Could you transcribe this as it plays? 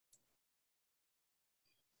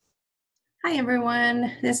Hi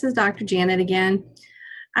everyone, this is Dr. Janet again.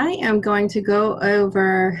 I am going to go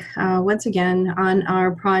over once again on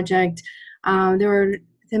our project. The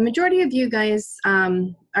majority of you guys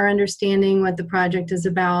are understanding what the project is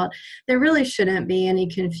about. There really shouldn't be any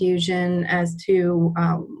confusion as to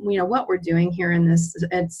what we're doing here in this.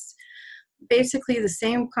 It's basically the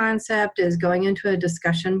same concept as going into a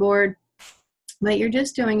discussion board, but you're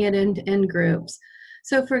just doing it in groups.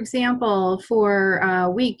 So for example, for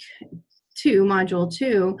week 2, module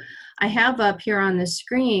 2, I have up here on the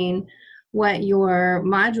screen what your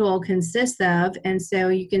module consists of. And so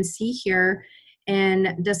you can see here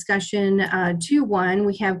in discussion 2.1,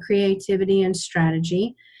 we have creativity and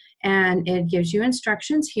strategy. And it gives you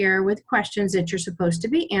instructions here with questions that you're supposed to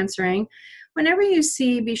be answering. Whenever you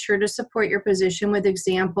see, be sure to support your position with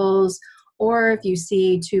examples, or if you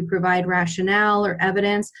see to provide rationale or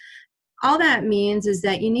evidence. All that means is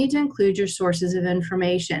that you need to include your sources of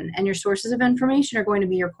information, and your sources of information are going to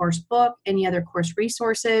be your course book, any other course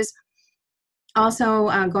resources.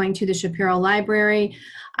 Also, going to the Shapiro Library.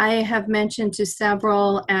 I have mentioned to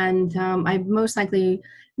several, and I most likely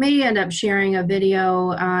may end up sharing a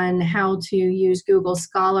video on how to use Google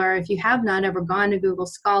Scholar. If you have not ever gone to Google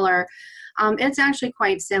Scholar, it's actually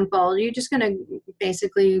quite simple. You're just going to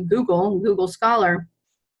basically Google Scholar.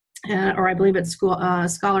 Or I believe it's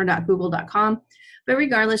scholar.google.com. But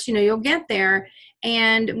regardless, you'll get there.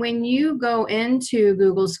 And when you go into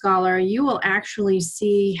Google Scholar, you will actually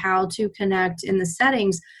see how to connect in the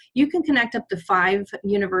settings. You can connect up to 5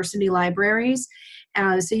 university libraries.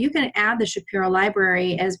 So you can add the Shapiro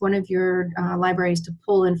Library as one of your libraries to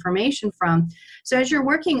pull information from. So as you're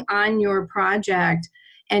working on your project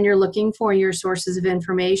and you're looking for your sources of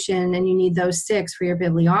information and you need those 6 for your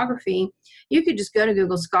bibliography, you could just go to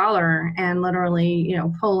Google Scholar and literally,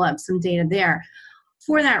 pull up some data there.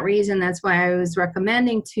 For that reason, that's why I was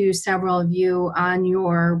recommending to several of you on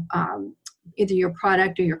your either your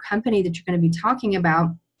product or your company that you're going to be talking about.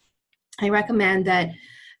 I recommend that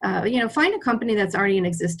find a company that's already in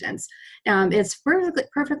existence. It's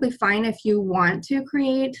perfectly fine if you want to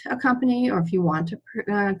create a company or if you want to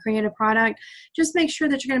create a product. Just make sure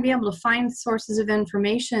that you're going to be able to find sources of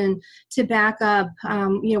information to back up,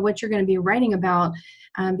 what you're going to be writing about.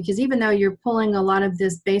 Because even though you're pulling a lot of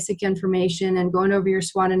this basic information and going over your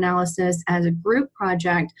SWOT analysis as a group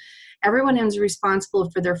project, everyone is responsible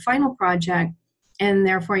for their final project, and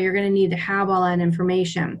therefore you're going to need to have all that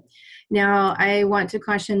information. Now, I want to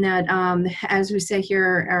caution that, as we say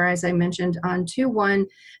here, or as I mentioned on 2.1,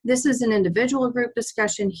 this is an individual group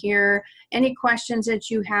discussion here. Any questions that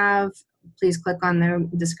you have, please click on the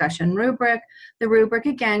discussion rubric. The rubric,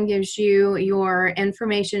 again, gives you your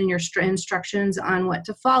information and your instructions on what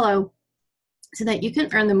to follow so that you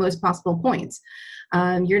can earn the most possible points.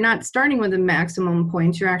 You're not starting with the maximum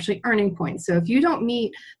points, you're actually earning points. So if you don't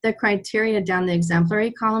meet the criteria down the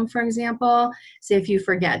exemplary column, for example, say if you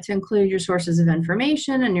forget to include your sources of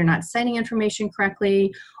information and you're not citing information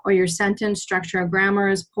correctly, or your sentence structure or grammar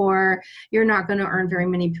is poor, you're not going to earn very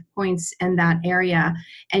many points in that area.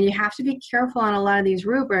 And you have to be careful on a lot of these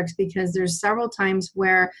rubrics because there's several times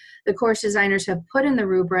where the course designers have put in the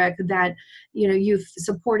rubric that you've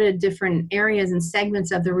supported different areas and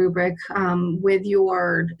segments of the rubric with your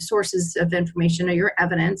sources of information or your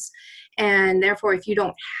evidence. And therefore, if you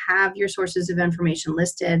don't have your sources of information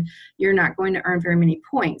listed, you're not going to earn very many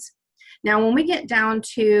points. Now, when we get down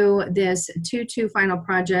to this 2.2 final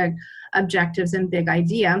project objectives and big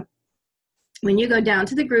idea, when you go down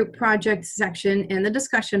to the group project section in the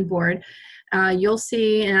discussion board, you'll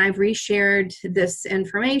see, and I've reshared this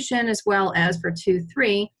information as well as for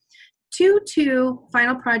 2.3. 2.2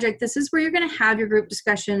 final project, this is where you're going to have your group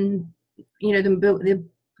discussion,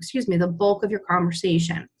 the bulk of your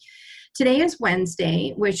conversation. Today is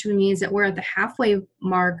Wednesday, which means that we're at the halfway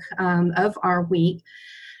mark of our week.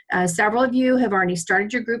 Several of you have already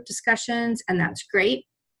started your group discussions, and that's great.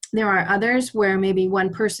 There are others where maybe one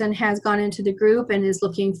person has gone into the group and is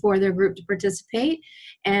looking for their group to participate,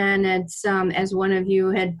 and it's, as one of you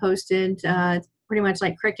had posted, pretty much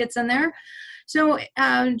like crickets in there. So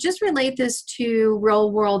just relate this to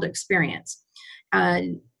real-world experience.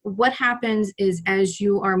 What happens is as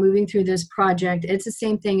you are moving through this project, it's the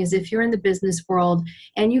same thing as if you're in the business world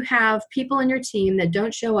and you have people in your team that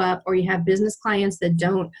don't show up, or you have business clients that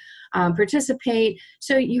don't participate.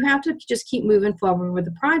 So you have to just keep moving forward with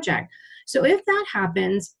the project. So if that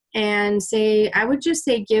happens, and I would just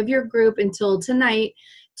say give your group until tonight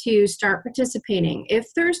to start participating. If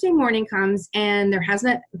Thursday morning comes and there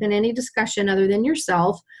hasn't been any discussion other than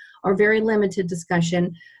yourself, or very limited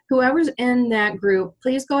discussion, whoever's in that group,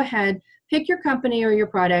 please go ahead, pick your company or your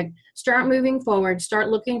product, start moving forward, start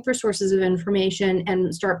looking for sources of information,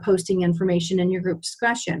 and start posting information in your group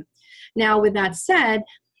discussion. Now, with that said,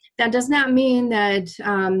 that does not mean that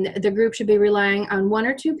the group should be relying on one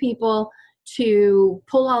or two people to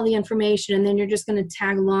pull all the information and then you're just going to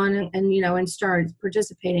tag along and start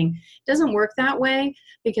participating. It doesn't work that way,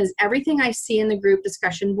 because everything I see in the group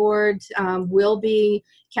discussion board will be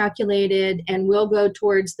calculated and will go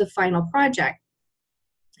towards the final project.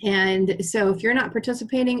 And so if you're not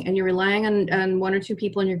participating and you're relying on one or two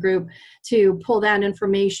people in your group to pull that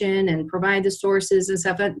information and provide the sources and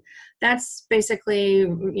stuff, that's basically,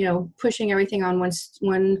 pushing everything on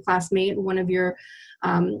one classmate, one of your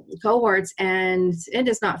cohorts, and it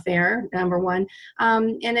is not fair, number one,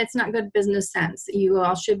 and it's not good business sense. You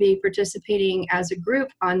all should be participating as a group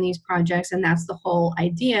on these projects, and that's the whole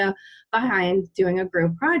idea behind doing a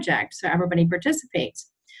group project, so everybody participates.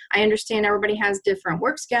 I understand everybody has different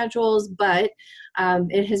work schedules, but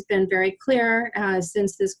it has been very clear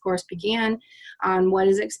since this course began on what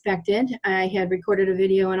is expected. I had recorded a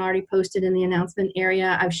video and already posted in the announcement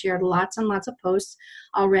area. I've shared lots and lots of posts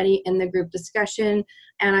already in the group discussion,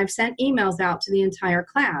 and I've sent emails out to the entire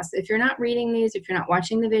class. If you're not reading these, if you're not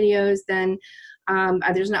watching the videos, then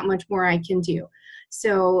there's not much more I can do.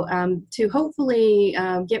 So to hopefully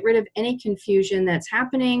get rid of any confusion that's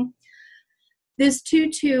happening, this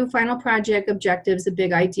 2-2 final project objective is a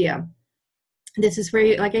big idea. This is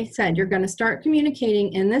where, like I said, you're going to start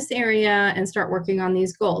communicating in this area and start working on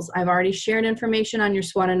these goals. I've already shared information on your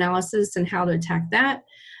SWOT analysis and how to attack that.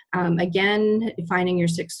 Again, finding your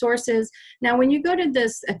 6 sources. Now, when you go to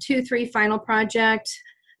this 2-3 final project,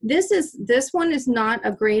 this one is not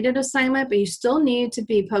a graded assignment, but you still need to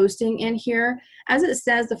be posting in here. As it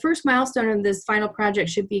says, the first milestone of this final project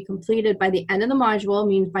should be completed by the end of the module,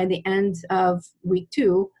 means by the end of week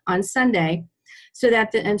 2 on Sunday, so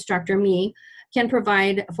that the instructor, me, can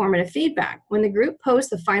provide formative feedback. When the group posts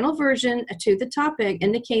the final version to the topic,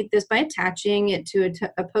 indicate this by attaching it to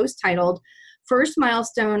a post titled First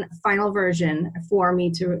Milestone Final Version for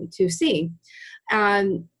me to see.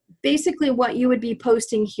 Basically, what you would be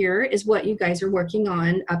posting here is what you guys are working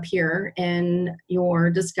on up here in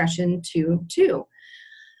your discussion 2-2.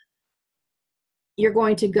 You're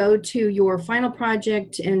going to go to your final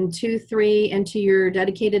project in 2-3 into your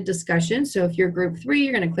dedicated discussion. So if you're group 3,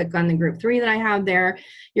 you're going to click on the group 3 that I have there.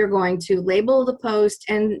 You're going to label the post,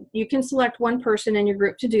 and you can select one person in your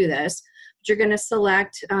group to do this. But you're going to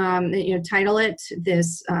select, title it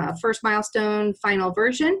this First Milestone Final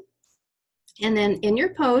Version. And then in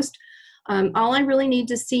your post, all I really need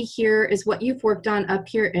to see here is what you've worked on up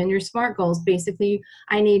here in your SMART goals. Basically,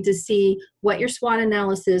 I need to see what your SWOT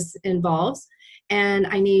analysis involves. And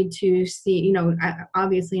I need to see,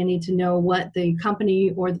 obviously I need to know what the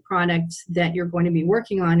company or the product that you're going to be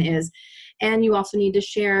working on is. And you also need to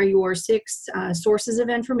share your 6 sources of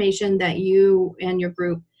information that you and your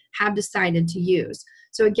group have decided to use.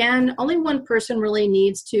 So again, only one person really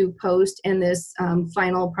needs to post in this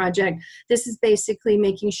final project. This is basically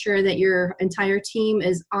making sure that your entire team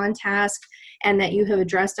is on task and that you have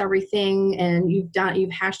addressed everything and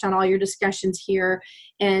you've hashed out all your discussions here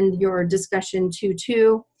in your discussion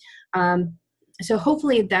 2-2. So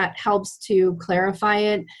hopefully that helps to clarify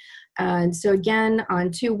it. And so again, on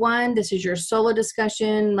 2-1, this is your solo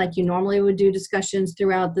discussion, like you normally would do discussions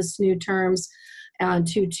throughout the SNHU terms.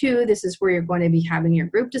 2-2, this is where you're going to be having your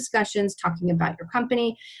group discussions, talking about your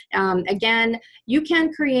company. Again, you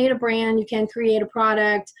can create a brand, you can create a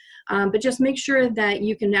product, but just make sure that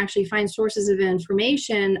you can actually find sources of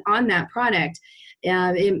information on that product.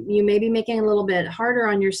 You may be making it a little bit harder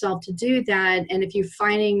on yourself to do that, and if you're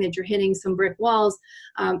finding that you're hitting some brick walls,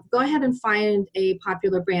 go ahead and find a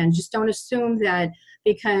popular brand. Just don't assume that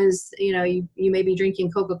because you may be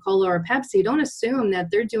drinking Coca-Cola or Pepsi, don't assume that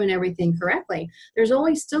they're doing everything correctly. There's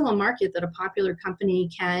always still a market that a popular company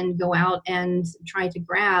can go out and try to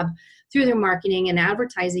grab through their marketing and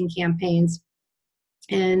advertising campaigns.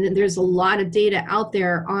 And there's a lot of data out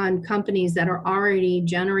there on companies that are already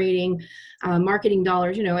generating marketing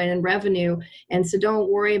dollars, and revenue. And so don't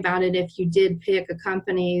worry about it if you did pick a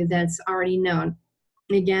company that's already known.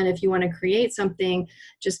 Again, if you want to create something,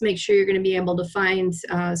 just make sure you're going to be able to find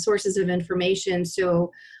sources of information.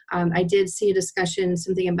 So I did see a discussion,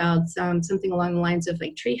 something about something along the lines of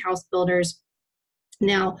like treehouse builders.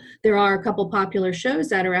 Now, there are a couple popular shows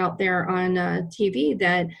that are out there on TV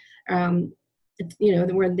that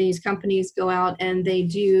where these companies go out and they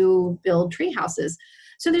do build tree houses.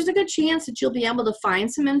 So there's a good chance that you'll be able to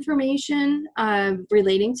find some information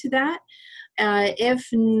relating to that. If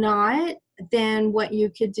not, then what you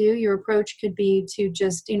could do, your approach could be to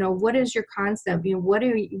just, what is your concept? What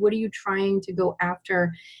are you trying to go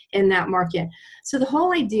after in that market? So the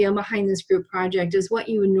whole idea behind this group project is what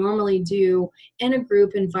you would normally do in a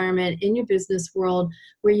group environment in your business world,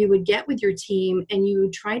 where you would get with your team and you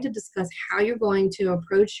would try to discuss how you're going to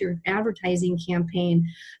approach your advertising campaign.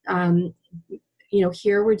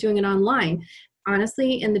 Here we're doing it online.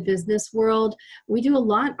 Honestly, in the business world, we do a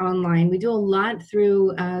lot online. We do a lot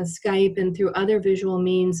through Skype and through other visual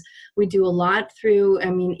means. We do a lot through,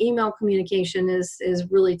 email communication is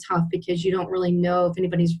really tough because you don't really know if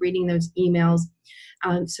anybody's reading those emails.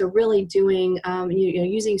 So really doing,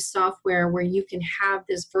 using software where you can have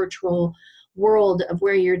this virtual world of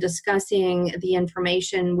where you're discussing the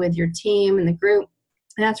information with your team and the group.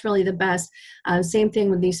 That's really the best. Same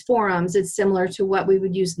thing with these forums. It's similar to what we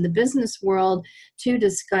would use in the business world to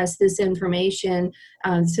discuss this information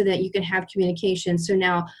so that you can have communication. So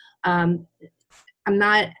now I'm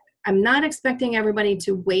not expecting everybody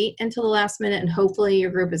to wait until the last minute, and hopefully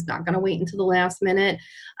your group is not going to wait until the last minute.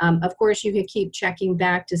 Of course, you could keep checking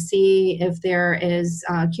back to see if there is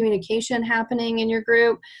communication happening in your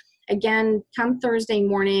group. Again, come Thursday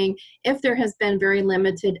morning, if there has been very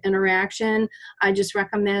limited interaction, I just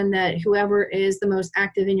recommend that whoever is the most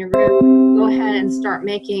active in your group, go ahead and start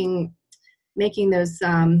making those,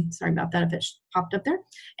 sorry about that if it popped up there.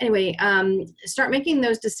 Anyway, start making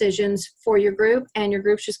those decisions for your group, and your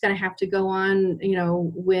group's just going to have to go on,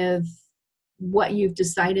 with what you've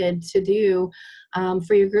decided to do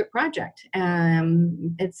for your group project.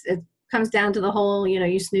 It comes down to the whole,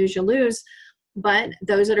 you snooze, you lose. But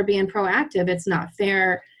those that are being proactive, it's not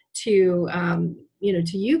fair to,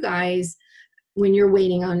 to you guys when you're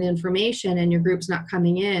waiting on information and your group's not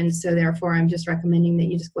coming in. So therefore, I'm just recommending that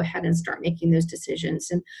you just go ahead and start making those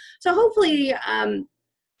decisions. And so hopefully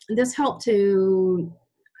this helped to,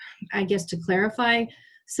 to clarify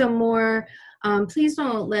some more. Please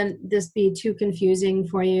don't let this be too confusing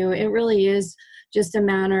for you. It really is just a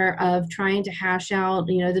matter of trying to hash out,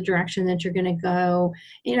 the direction that you're going to go,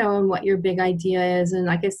 and what your big idea is. And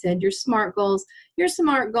like I said, your SMART goals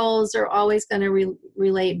are always going to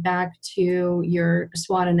relate back to your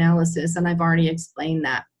SWOT analysis. And I've already explained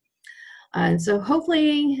that. So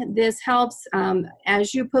hopefully this helps.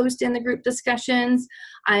 As you post in the group discussions,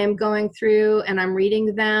 I am going through and I'm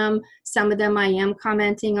reading them. Some of them I am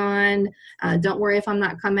commenting on. Don't worry if I'm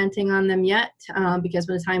not commenting on them yet, because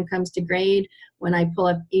when the time comes to grade, when I pull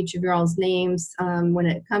up each of your all's names, when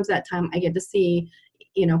it comes that time, I get to see,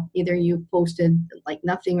 either you've posted like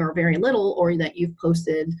nothing or very little, or that you've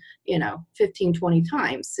posted, 15, 20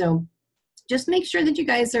 times. So just make sure that you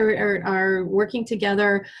guys are working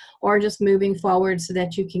together or just moving forward so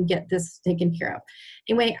that you can get this taken care of.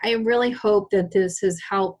 Anyway, I really hope that this has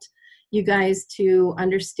helped you guys to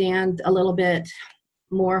understand a little bit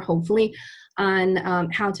more, hopefully, on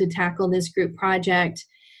how to tackle this group project.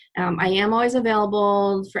 I am always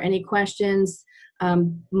available for any questions.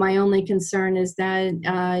 My only concern is that,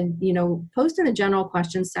 post in the general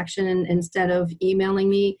questions section instead of emailing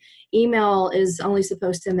me. Email is only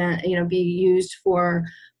supposed to, be used for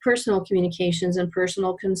personal communications and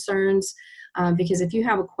personal concerns. Because if you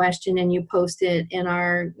have a question and you post it in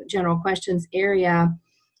our general questions area,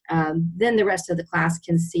 then the rest of the class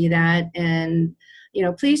can see that. And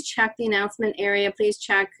please check the announcement area. Please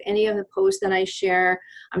check any of the posts that I share.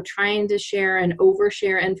 I'm trying to share and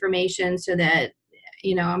overshare information so that,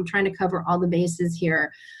 I'm trying to cover all the bases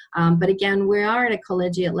here. But again, we are at a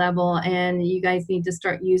collegiate level, and you guys need to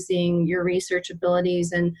start using your research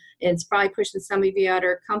abilities. And it's probably pushing some of you out of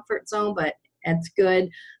your comfort zone, but it's good.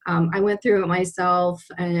 I went through it myself,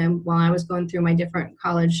 and while I was going through my different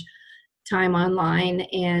college time online.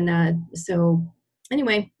 And so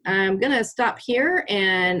anyway, I'm going to stop here,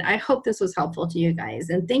 and I hope this was helpful to you guys.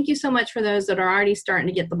 And thank you so much for those that are already starting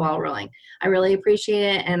to get the ball rolling. I really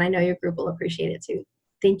appreciate it, and I know your group will appreciate it too.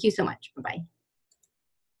 Thank you so much. Bye-bye.